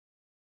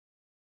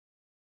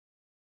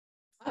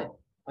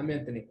I'm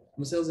Anthony.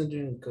 I'm a sales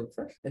engineer in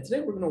Codefresh, and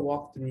today we're going to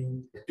walk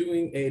through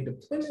doing a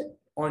deployment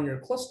on your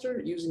cluster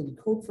using the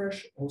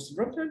Codefresh Hosted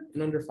Runtime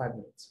in under 5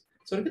 minutes.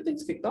 So to get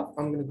things kicked off,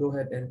 I'm going to go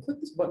ahead and click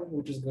this button,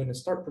 which is going to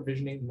start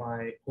provisioning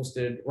my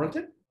hosted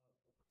runtime.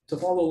 To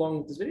follow along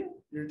with this video,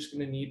 you're just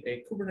going to need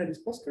a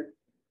Kubernetes cluster,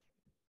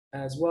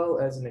 as well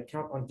as an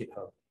account on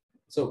GitHub.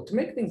 So to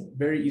make things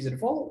very easy to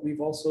follow,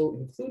 we've also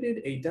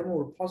included a demo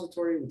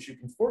repository, which you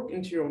can fork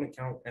into your own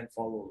account and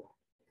follow along.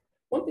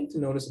 One thing to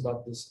notice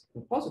about this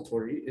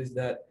repository is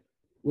that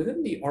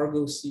within the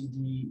Argo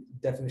CD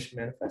definition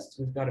manifest,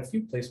 we've got a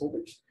few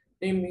placeholders,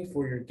 namely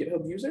for your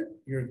GitHub user,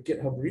 your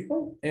GitHub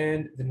repo,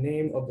 and the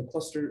name of the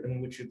cluster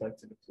in which you'd like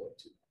to deploy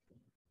to.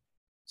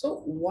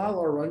 So while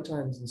our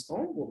runtime is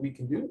installing, what we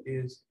can do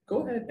is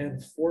go ahead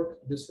and fork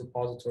this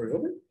repository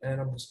over,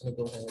 and I'm just going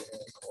to go ahead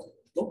and call it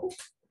local.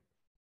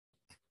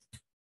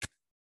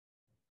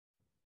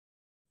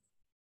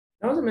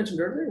 Now, as I mentioned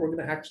earlier, we're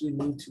going to actually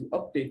need to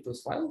update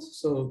those files.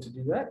 So to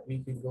do that, we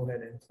can go ahead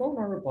and clone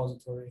our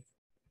repository.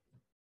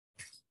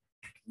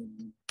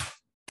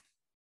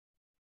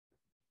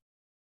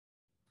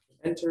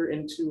 Enter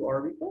into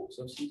our repo,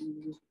 so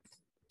cd.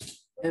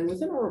 And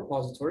within our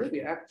repository,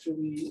 we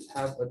actually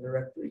have a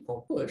directory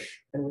called push.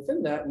 And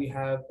within that, we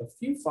have a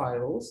few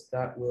files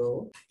that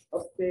will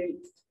update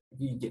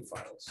the Git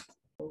files.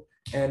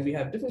 And we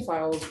have different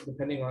files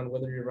depending on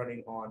whether you're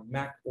running on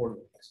Mac or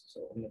Linux.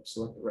 So I'm going to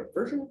select the right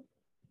version.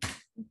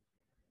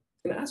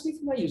 It's going to ask me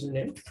for my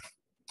username.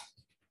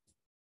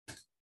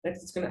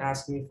 Next, it's going to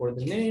ask me for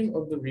the name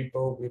of the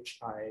repo which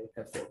I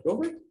have forked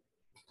over.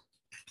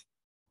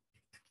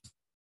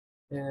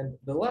 And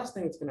the last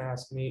thing it's going to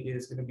ask me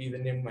is going to be the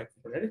name of my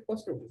Kubernetes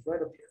cluster, which is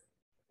right up here.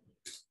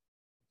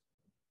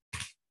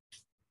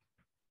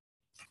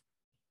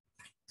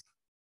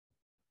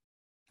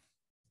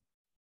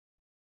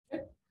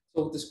 Okay.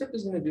 So what the script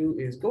is going to do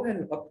is go ahead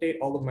and update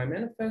all of my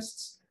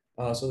manifests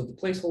so that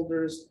the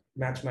placeholders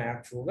match my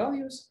actual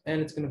values,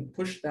 and it's going to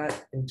push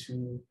that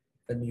into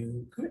a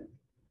new commit.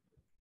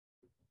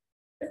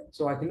 Okay.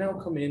 So I can now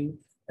come in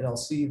and I'll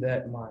see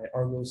that my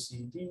Argo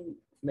CD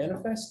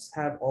manifests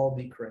have all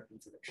the correct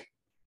information.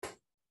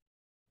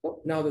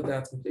 So now that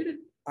that's completed,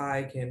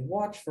 I can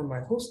watch for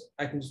my host.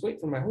 I can just wait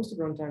for my hosted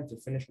runtime to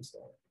finish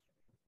installing.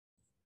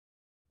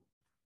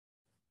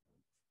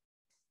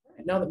 All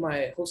right, now that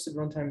my hosted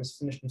runtime is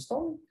finished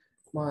installing,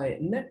 my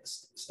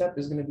next step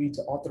is going to be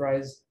to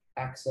authorize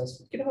access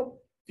with GitHub.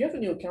 If you have a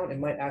new account, it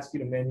might ask you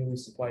to manually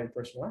supply your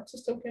personal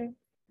access token.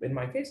 In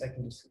my case, I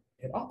can just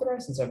hit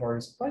authorize since I've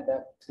already supplied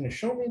that. It's going to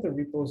show me the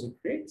repos it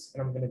creates,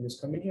 and I'm going to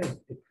just come in here and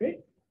hit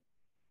create.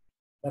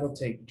 That'll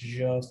take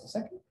just a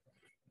second.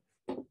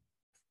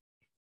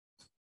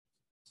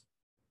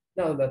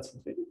 Now that that's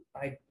completed,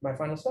 my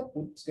final step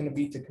is going to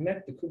be to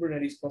connect the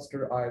Kubernetes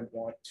cluster I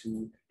want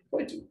to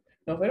deploy to.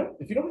 Now,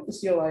 if you don't have the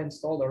CLI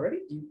installed already,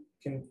 you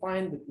can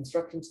find the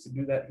instructions to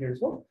do that here as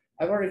well.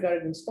 I've already got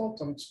it installed,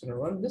 so I'm just going to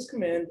run this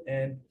command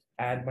and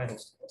add my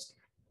hosted cluster.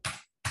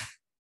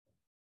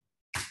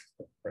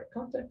 Right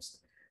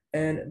context.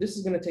 And this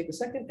is going to take a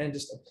second and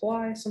just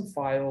apply some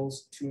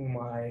files to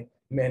my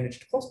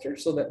managed cluster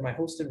so that my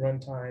hosted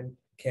runtime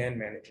can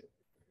manage it.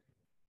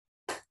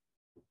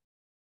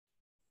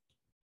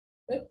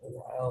 Okay,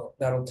 while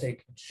that'll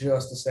take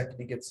just a second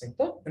to get synced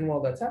up. And while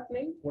that's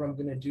happening, what I'm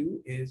going to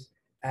do is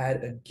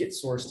add a Git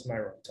source to my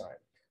runtime.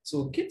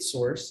 So a Git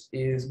source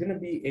is going to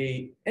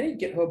be any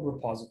GitHub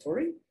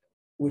repository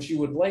which you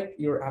would like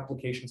your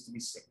applications to be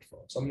synced from.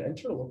 So I'm going to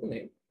enter a local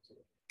name.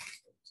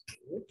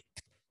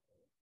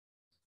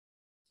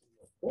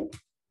 I'm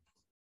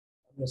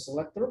going to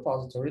select the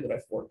repository that I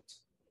forked.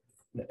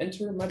 I'm going to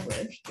enter my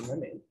branch in my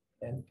name.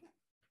 And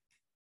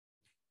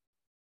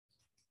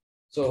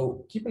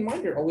so keep in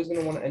mind, you're always going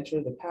to want to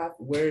enter the path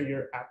where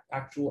your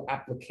actual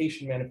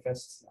application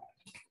manifests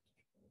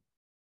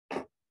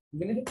that. I'm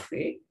going to hit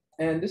create,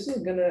 and this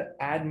is going to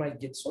add my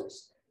Git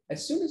source.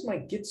 As soon as my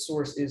Git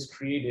source is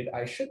created,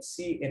 I should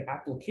see an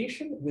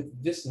application with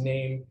this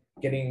name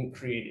getting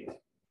created.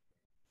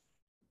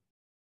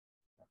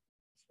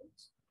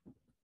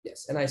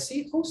 Yes, and I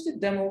see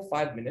hosted demo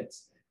 5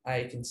 minutes.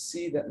 I can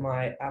see that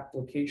my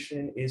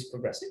application is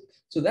progressing.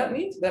 So that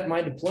means that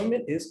my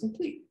deployment is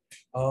complete.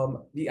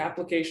 The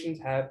applications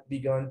have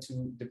begun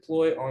to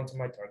deploy onto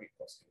my target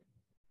cluster.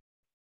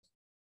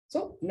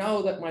 So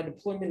now that my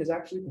deployment is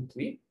actually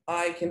complete,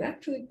 I can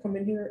actually come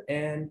in here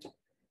and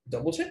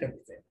double check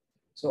everything.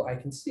 So I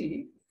can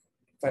see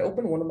if I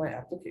open one of my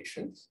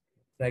applications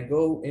and I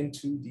go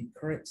into the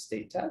current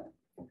state tab,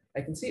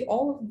 I can see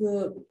all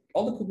the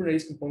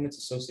Kubernetes components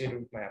associated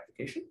with my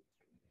application.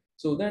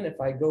 So then if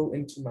I go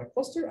into my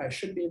cluster, I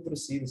should be able to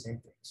see the same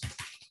things.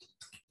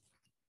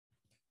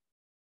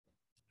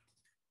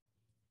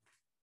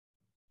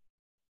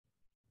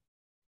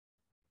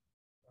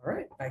 All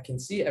right, I can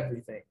see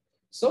everything.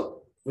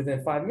 So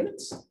within 5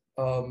 minutes,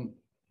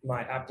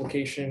 my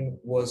application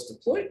was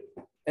deployed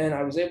and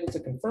I was able to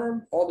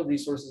confirm all the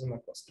resources in my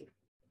cluster.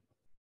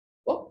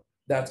 Well,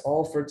 that's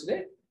all for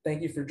today.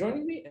 Thank you for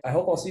joining me. I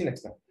hope I'll see you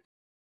next time.